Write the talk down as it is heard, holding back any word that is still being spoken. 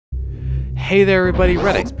Hey there everybody,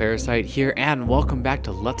 redxparasite here, and welcome back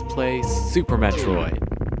to Let's Play Super Metroid.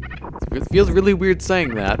 It feels really weird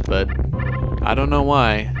saying that, but I don't know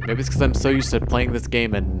why. Maybe it's because I'm so used to playing this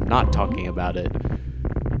game and not talking about it.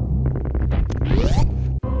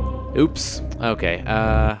 Oops. Okay,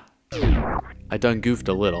 I done goofed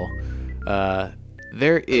a little.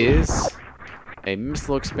 There is a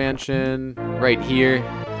missile expansion right here.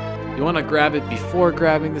 You want to grab it before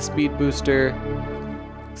grabbing the speed booster.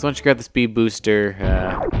 So once you grab the speed booster,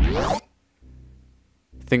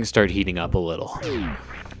 things start heating up a little.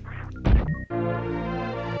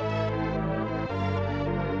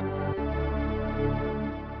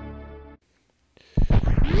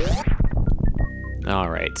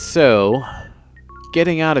 Alright, so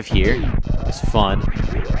getting out of here is fun.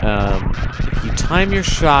 If you time your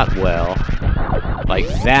shot well, like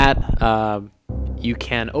that, you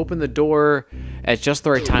can open the door at just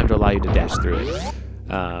the right time to allow you to dash through it.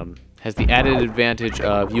 Has the added advantage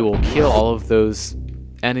of you will kill all of those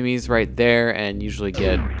enemies right there and usually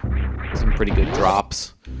get some pretty good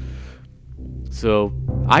drops. So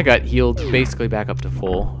I got healed basically back up to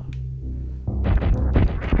full.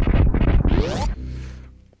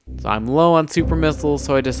 So I'm low on super missiles,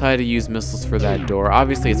 so I decided to use missiles for that door.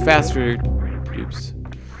 Obviously it's faster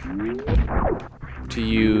to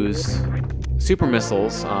use super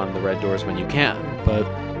missiles on the red doors when you can, but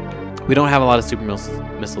we don't have a lot of super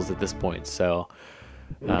missiles at this point, so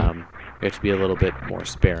we have to be a little bit more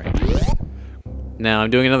sparing. Now I'm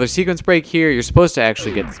doing another sequence break here. You're supposed to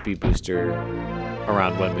actually get the speed booster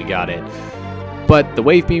around when we got it, but the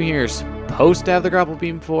wave beam here is supposed to have the grapple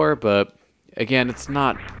beam for, but again, it's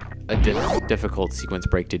not a difficult sequence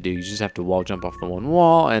break to do. You just have to wall jump off the one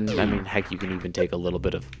wall, and I mean, heck, you can even take a little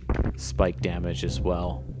bit of spike damage as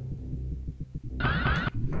well.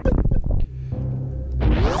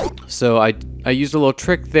 So I used a little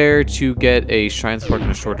trick there to get a Shine Spark in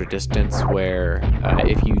a shorter distance where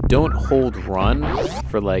if you don't hold run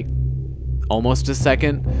for like almost a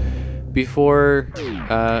second before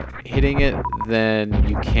hitting it, then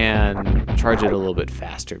you can charge it a little bit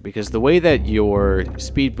faster. Because the way that your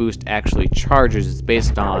speed boost actually charges is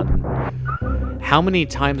based on how many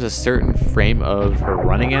times a certain frame of her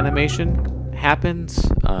running animation happens.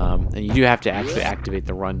 And you do have to actually activate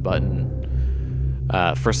the run button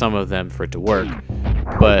for some of them for it to work,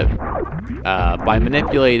 but by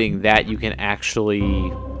manipulating that, you can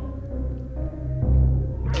actually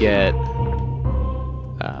get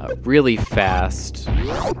really fast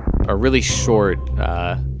or really short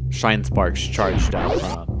Shine Sparks charged up.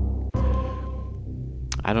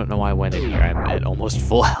 I don't know why I went in here. I'm at almost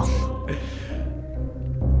full health.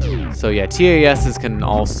 So yeah, TASs can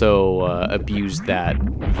also abuse that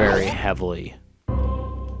very heavily.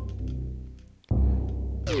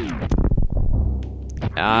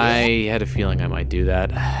 I had a feeling I might do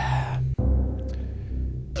that.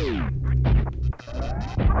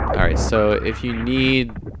 Alright, so if you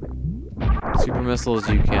need super missiles,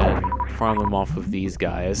 you can farm them off of these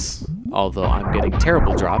guys. Although I'm getting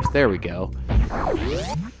terrible drops. There we go.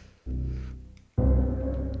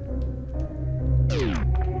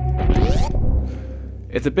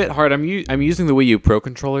 It's a bit hard. I'm using the Wii U Pro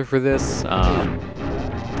controller for this.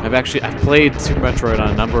 I've played Super Metroid on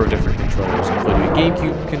a number of different controllers, including a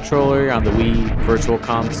GameCube controller, on the Wii Virtual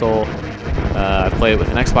Console. I've played it with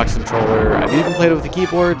an Xbox controller. I've even played it with a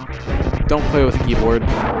keyboard. Don't play with a keyboard.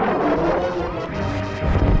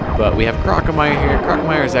 But we have Crocomire here.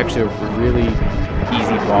 Crocomire is actually a really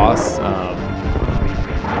easy boss.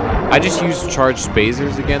 I just used charged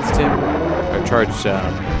phasers against him, or charged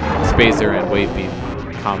phaser and wave beam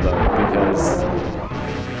combo, because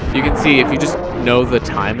you can see if you just know the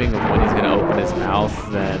timing of when he's going to open his mouth,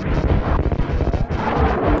 then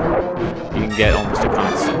you can get almost a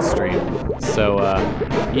constant stream. So,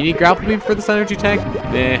 you need grapple beam for this energy tank?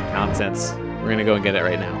 Nonsense. We're going to go and get it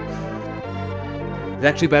right now. It's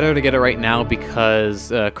actually better to get it right now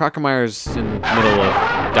because Crocomire's in the middle of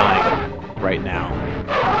dying right now.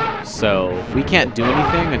 So, we can't do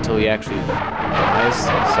anything until he actually dies,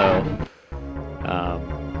 so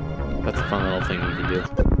that's a fun little thing you can do.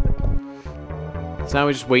 So now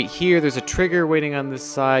we just wait here. There's a trigger waiting on this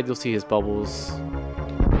side. You'll see his bubbles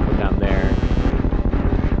go down there.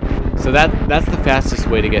 So that's the fastest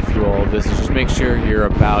way to get through all of this, is just make sure you're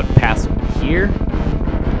about past here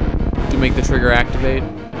to make the trigger activate.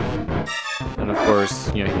 And of course,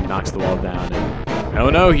 you know, he knocks the wall down and, oh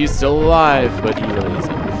no, he's still alive, but he really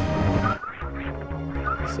isn't.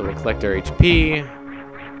 So we'll collect our HP.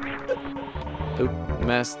 Oop,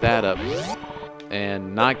 mess that up.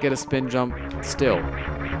 And not get a spin jump still.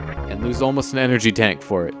 And lose almost an energy tank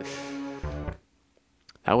for it.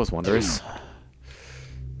 That was wondrous.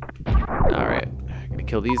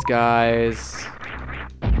 kill these guys.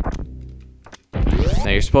 Now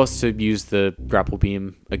you're supposed to use the grapple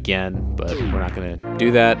beam again, but we're not going to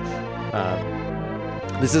do that.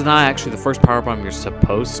 This is not actually the first power bomb you're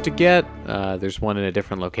supposed to get. There's one in a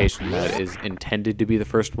different location that is intended to be the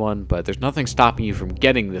first one, but there's nothing stopping you from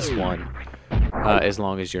getting this one as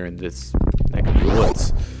long as you're in this neck of the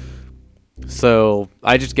woods. So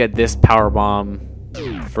I just get this power bomb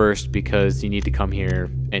first because you need to come here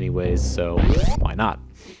anyways, so why not?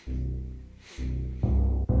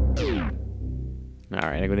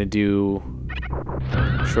 Alright, I'm going to do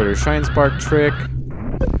shorter Shine Spark trick.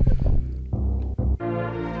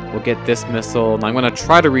 We'll get this missile, and I'm going to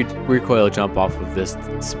try to recoil jump off of this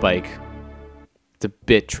spike. It's a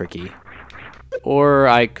bit tricky. Or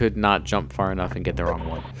I could not jump far enough and get the wrong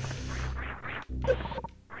one.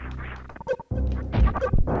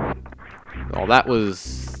 Well, that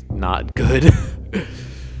was not good.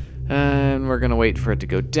 And we're going to wait for it to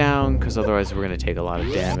go down, because otherwise we're going to take a lot of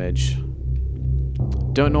damage.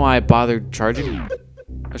 Don't know why I bothered charging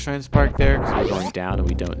a Shine Spark there, because we're going down and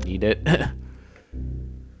we don't need it.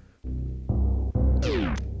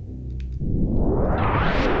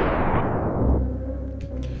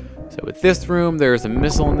 So with this room, there's a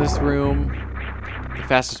missile in this room. The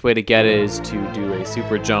fastest way to get it is to do a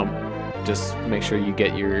super jump. Just make sure you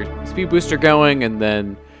get your speed booster going and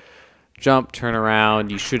then jump, turn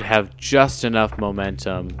around. You should have just enough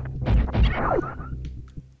momentum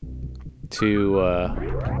to wow,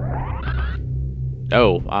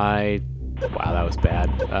 that was bad.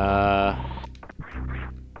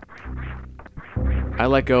 I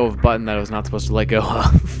let go of a button that I was not supposed to let go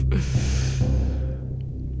of.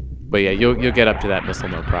 But yeah, you'll get up to that missile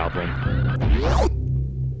no problem.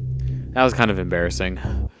 That was kind of embarrassing.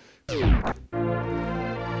 So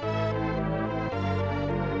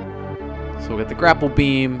we'll get the grapple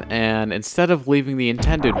beam, and instead of leaving the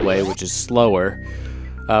intended way, which is slower,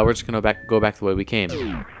 we're just gonna go back the way we came.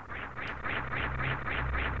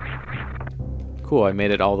 Cool, I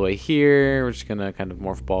made it all the way here. We're just gonna kind of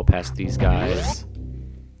morph ball past these guys.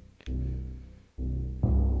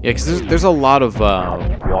 Yeah, because there's a lot of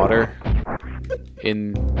water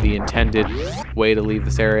in the intended way to leave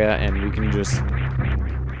this area, and we can just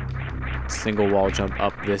single wall jump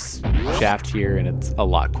up this shaft here, and it's a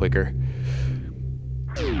lot quicker.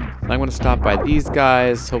 I'm going to stop by these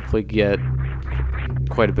guys, hopefully get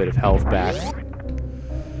quite a bit of health back.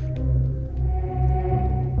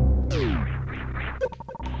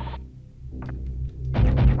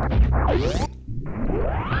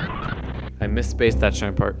 I misspaced that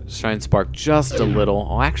Shine Spark just a little.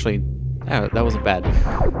 Oh, actually, that wasn't bad.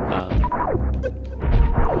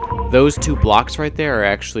 Those two blocks right there are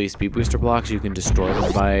actually speed booster blocks. You can destroy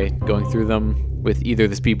them by going through them with either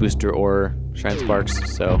the speed booster or Shine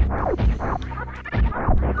Sparks. So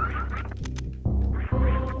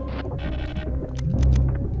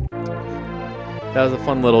that was a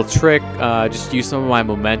fun little trick. Just used some of my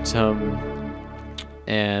momentum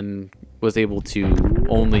and was able to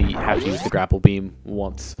only have to use the grapple beam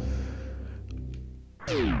once.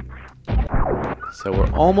 So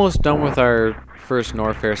we're almost done with our first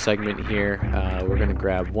Norfair segment here. We're going to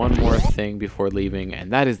grab one more thing before leaving,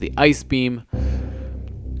 and that is the ice beam,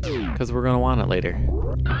 because we're going to want it later.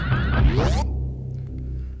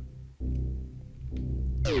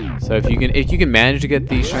 So if you can manage to get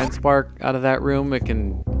the Shine Spark out of that room, it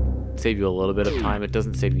can save you a little bit of time. It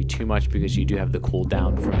doesn't save you too much because you do have the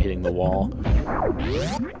cooldown from hitting the wall.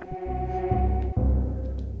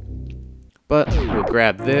 But we'll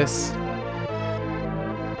grab this,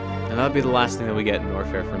 and that'll be the last thing that we get in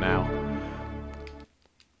Norfair for now.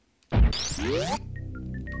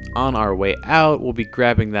 On our way out, we'll be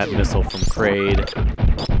grabbing that missile from Kraid.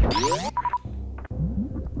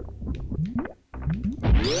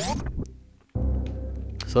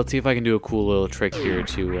 So let's see if I can do a cool little trick here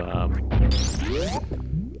to,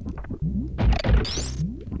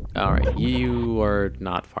 alright, you are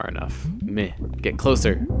not far enough. Meh. Get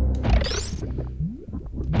closer.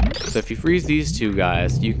 So if you freeze these two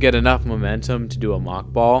guys, you get enough momentum to do a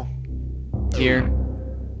mock ball here.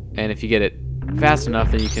 And if you get it fast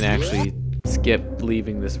enough, then you can actually skip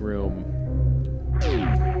leaving this room.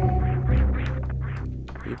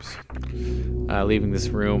 Oops. Leaving this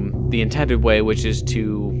room the intended way, which is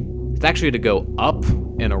it's actually to go up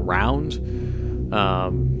and around,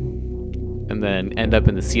 and then end up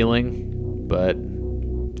in the ceiling, but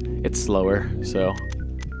it's slower, so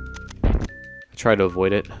I try to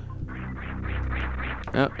avoid it.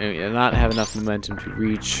 Oh, I not have enough momentum to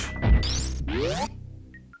reach.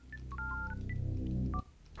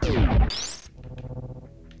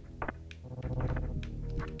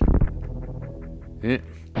 Eh.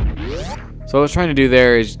 So what I was trying to do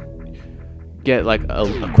there is get like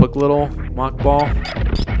a quick little mock ball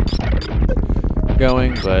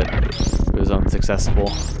going, but it was unsuccessful.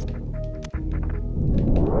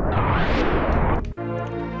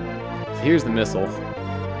 So here's the missile.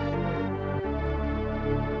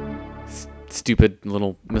 Stupid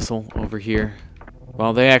little missile over here.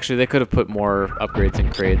 Well, they could have put more upgrades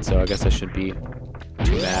in crates, so I guess I shouldn't be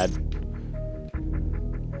too mad.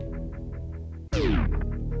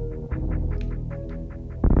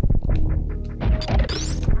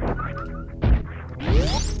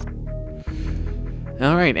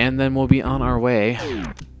 Alright, and then we'll be on our way.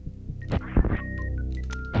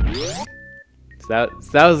 So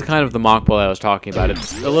that was kind of the mock ball I was talking about.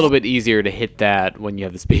 It's a little bit easier to hit that when you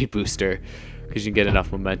have the speed booster, because you can get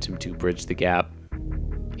enough momentum to bridge the gap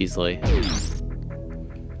easily.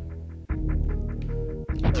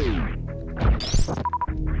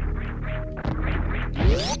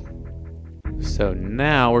 So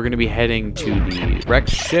now we're going to be heading to the wrecked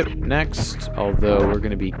ship next, although we're going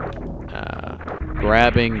to be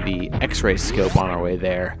grabbing the X-ray scope on our way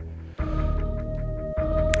there.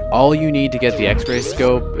 All you need to get the X-ray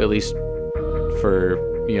scope, at least for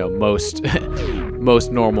most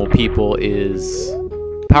most normal people, is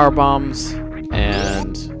power bombs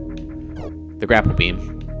and the grapple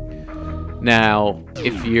beam. Now,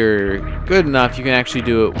 if you're good enough, you can actually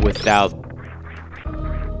do it without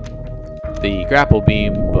the grapple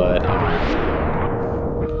beam, but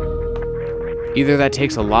either that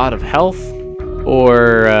takes a lot of health,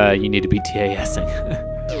 or you need to be TASing.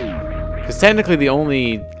 Because technically the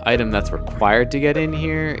only item that's required to get in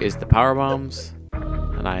here is the power bombs,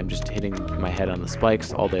 and I'm just hitting my head on the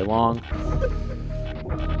spikes all day long,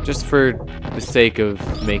 just for the sake of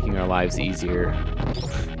making our lives easier.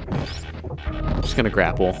 I'm just gonna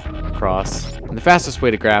grapple across, and the fastest way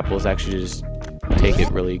to grapple is actually to just take it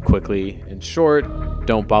really quickly and short.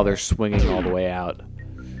 Don't bother swinging all the way out.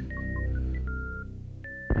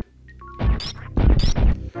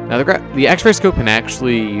 Now the X-ray scope can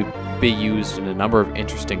actually be used in a number of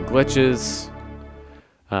interesting glitches.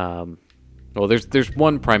 Well, there's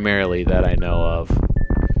one primarily that I know of,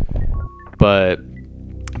 but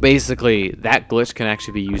basically that glitch can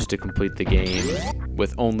actually be used to complete the game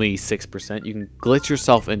with only 6%. You can glitch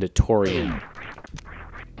yourself into Torian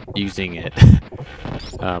using it.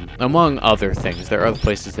 Among other things, there are other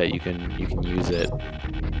places that you can use it.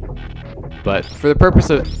 But for the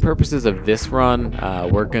purposes of this run,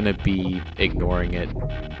 we're gonna be ignoring it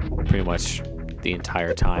pretty much the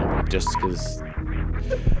entire time, just because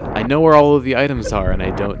I know where all of the items are, and I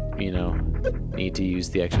don't, need to use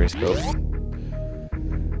the X-ray scope.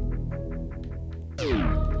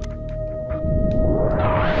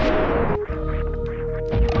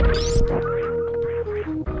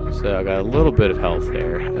 So I got a little bit of health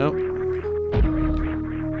there. Oh.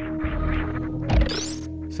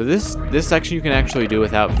 So this section you can actually do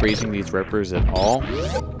without freezing these rippers at all,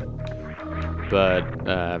 but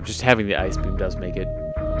just having the ice beam does make it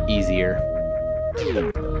easier.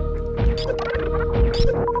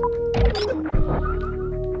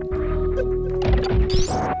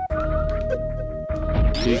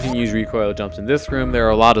 So you can use recoil jumps in this room. There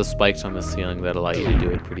are a lot of spikes on the ceiling that allow you to do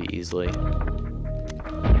it pretty easily.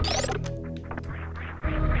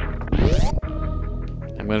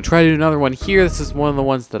 I'm going to try to do another one here. This is one of the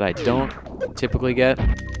ones that I don't typically get.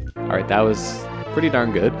 Alright, that was pretty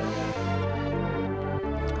darn good.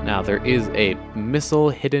 Now, there is a missile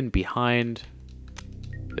hidden behind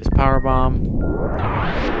this power bomb.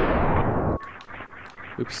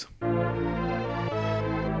 Oops.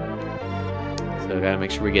 So I gotta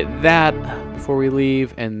make sure we get that before we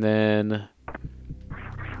leave, and then...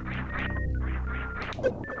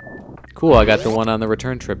 Cool, I got the one on the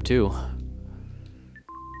return trip too.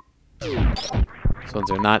 These ones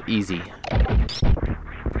are not easy.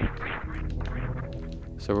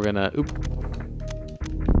 So we're gonna,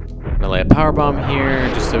 lay a power bomb here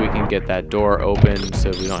just so we can get that door open, so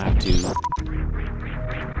we don't have to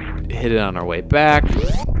hit it on our way back.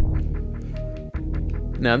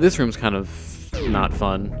 Now this room's kind of not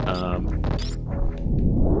fun.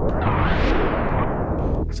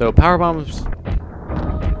 So power bombs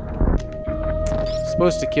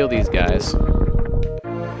supposed to kill these guys,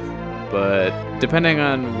 but depending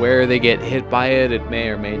on where they get hit by it, it may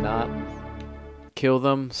or may not kill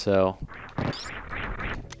them. So I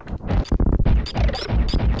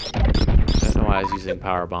don't know why I was using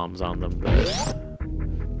power bombs on them, but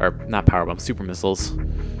or not power bombs, super missiles.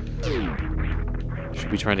 Should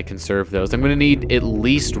be trying to conserve those. I'm gonna need at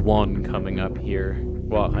least one coming up here.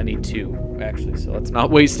 Well, I need two actually, so let's not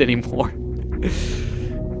waste any more.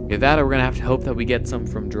 Either that or we're gonna have to hope that we get some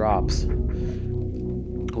from drops,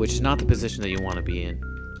 which is not the position that you want to be in.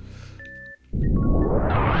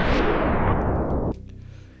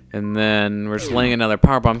 And then we're just laying another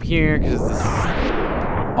power bomb here because this is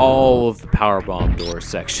all of the power bomb door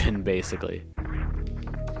section basically.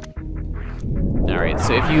 Alright,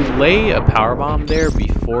 so if you lay a power bomb there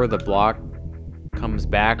before the block comes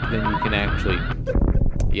back, then you can actually...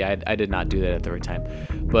 Yeah, I did not do that at the right time.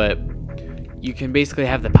 But you can basically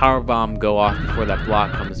have the power bomb go off before that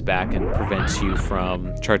block comes back and prevents you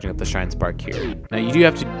from charging up the Shine Spark here. Now you do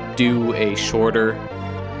have to do a shorter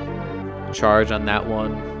charge on that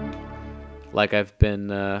one, like I've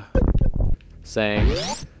been saying.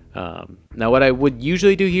 Now what I would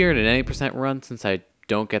usually do here in an any percent run, since I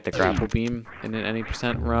don't get the grapple beam in an any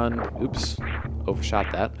percent run, oops,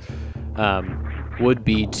 overshot that, would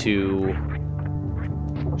be to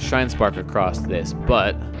Shine Spark across this,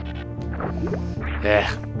 but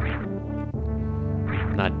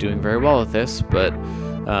not doing very well with this, but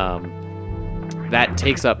that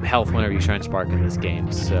takes up health whenever you Shine Spark in this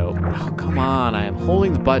game, so oh, come on, I am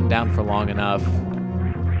holding the button down for long enough,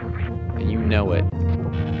 and you know it.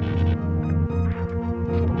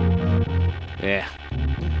 Yeah.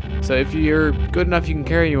 So if you're good enough, you can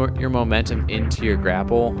carry your momentum into your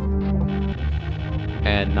grapple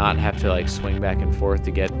and not have to like swing back and forth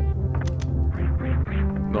to get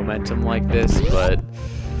momentum like this, but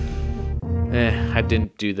I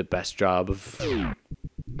didn't do the best job of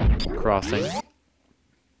crossing.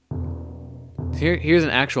 Here's an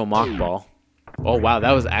actual mock ball. Oh wow,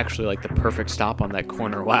 that was actually like the perfect stop on that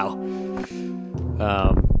corner. Wow.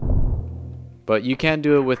 But you can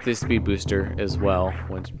do it with this speed booster as well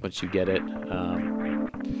once you get it.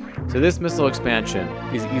 So this missile expansion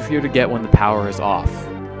is easier to get when the power is off.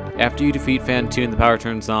 After you defeat Phantoon, the power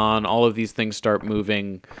turns on, all of these things start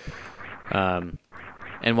moving. And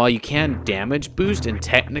while you can damage boost and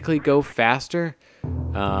technically go faster,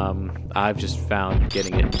 I've just found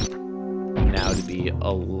getting it now to be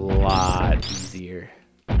a lot easier.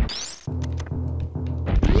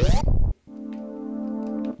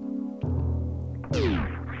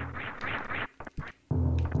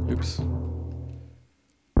 Oops.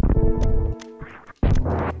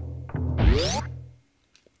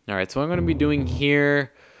 Alright, so what I'm going to be doing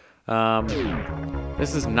here,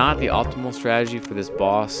 this is not the optimal strategy for this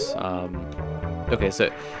boss. Okay,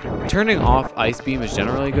 so turning off Ice Beam is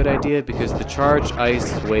generally a good idea because the Charge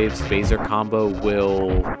Ice Wave Spacer combo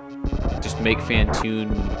will just make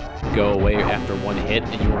Phantoon go away after one hit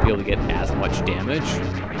and you won't be able to get as much damage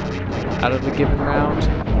out of a given round.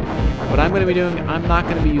 What I'm going to be doing, I'm not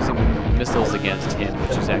going to be using missiles against him,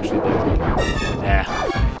 which is actually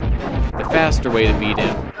the faster way to beat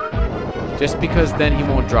him. Just because then he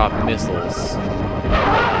won't drop missiles.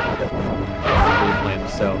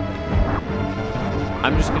 So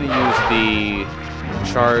I'm just going to use the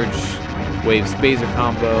Charge Wave Spacer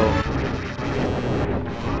combo,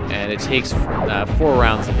 and it takes 4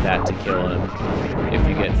 rounds of that to kill him if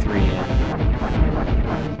you get 3 in.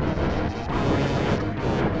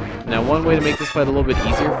 Now, one way to make this fight a little bit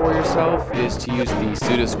easier for yourself is to use the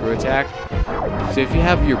pseudo screw attack. So if you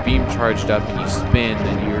have your beam charged up and you spin,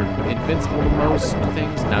 then you're invincible to most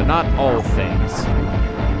things. Now, not all things.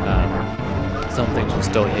 Some things will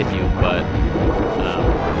still hit you, but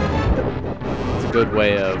it's a good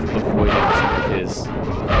way of avoiding some of his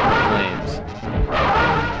flames.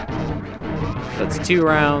 That's 2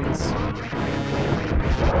 rounds.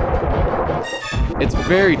 It's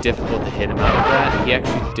very difficult to hit him out of that. He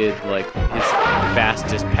actually did like his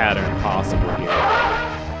fastest pattern possible here.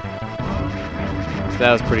 So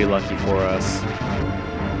that was pretty lucky for us.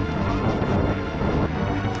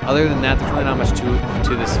 Other than that, there's really not much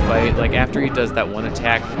to this fight. Like after he does that one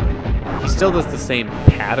attack, he still does the same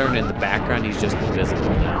pattern in the background. He's just invisible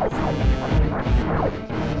now.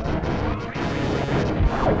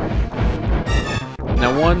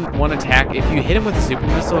 Now one attack, if you hit him with a super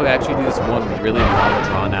missile, it actually do this one really long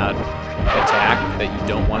drawn out attack that you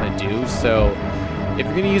don't want to do. So if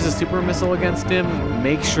you're going to use a super missile against him,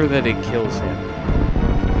 make sure that it kills him.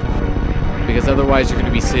 Because otherwise you're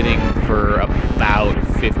going to be sitting for about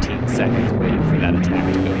 15 seconds waiting for that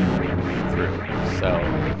attack to go through. So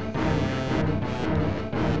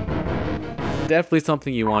definitely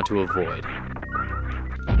something you want to avoid.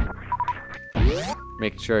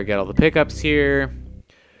 Make sure I get all the pickups here.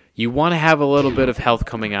 You want to have a little bit of health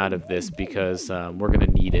coming out of this because we're going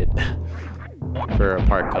to need it for a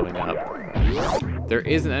part coming up. There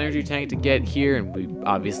is an energy tank to get here, and we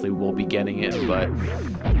obviously will be getting it, but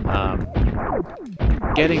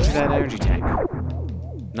getting to that energy tank,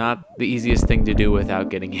 not the easiest thing to do without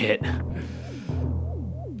getting hit.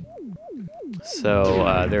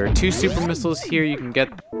 So there are 2 super missiles here. You can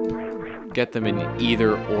get them in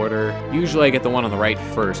either order. Usually I get the one on the right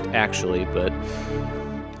first, actually, but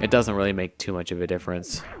it doesn't really make too much of a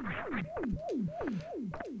difference.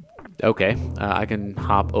 Okay, I can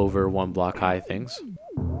hop over 1 block high things.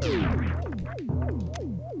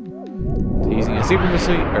 So using a super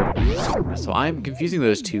missile, I'm confusing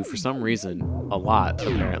those 2 for some reason a lot,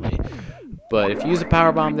 apparently. But if you use a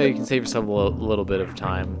power bomb there, you can save yourself a little bit of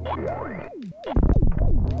time.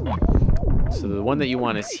 So the one that you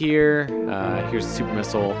want is here. Here's the super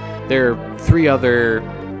missile. There are 3 other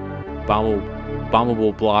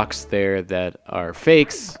bombable blocks there that are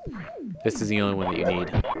fakes. This is the only one that you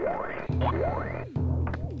need.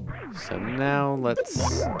 So now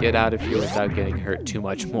let's get out of here without getting hurt too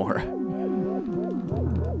much more.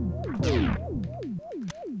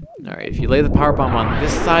 Alright, if you lay the power bomb on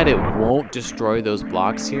this side, it won't destroy those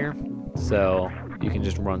blocks here. So you can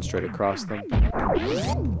just run straight across them.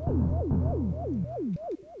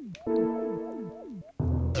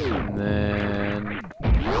 And then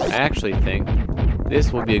I actually think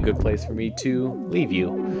this will be a good place for me to leave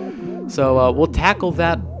you. So we'll tackle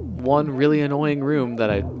that one really annoying room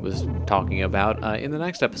that I was talking about in the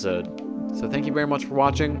next episode. So thank you very much for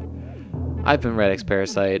watching. I've been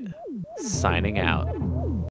redxparasite, signing out.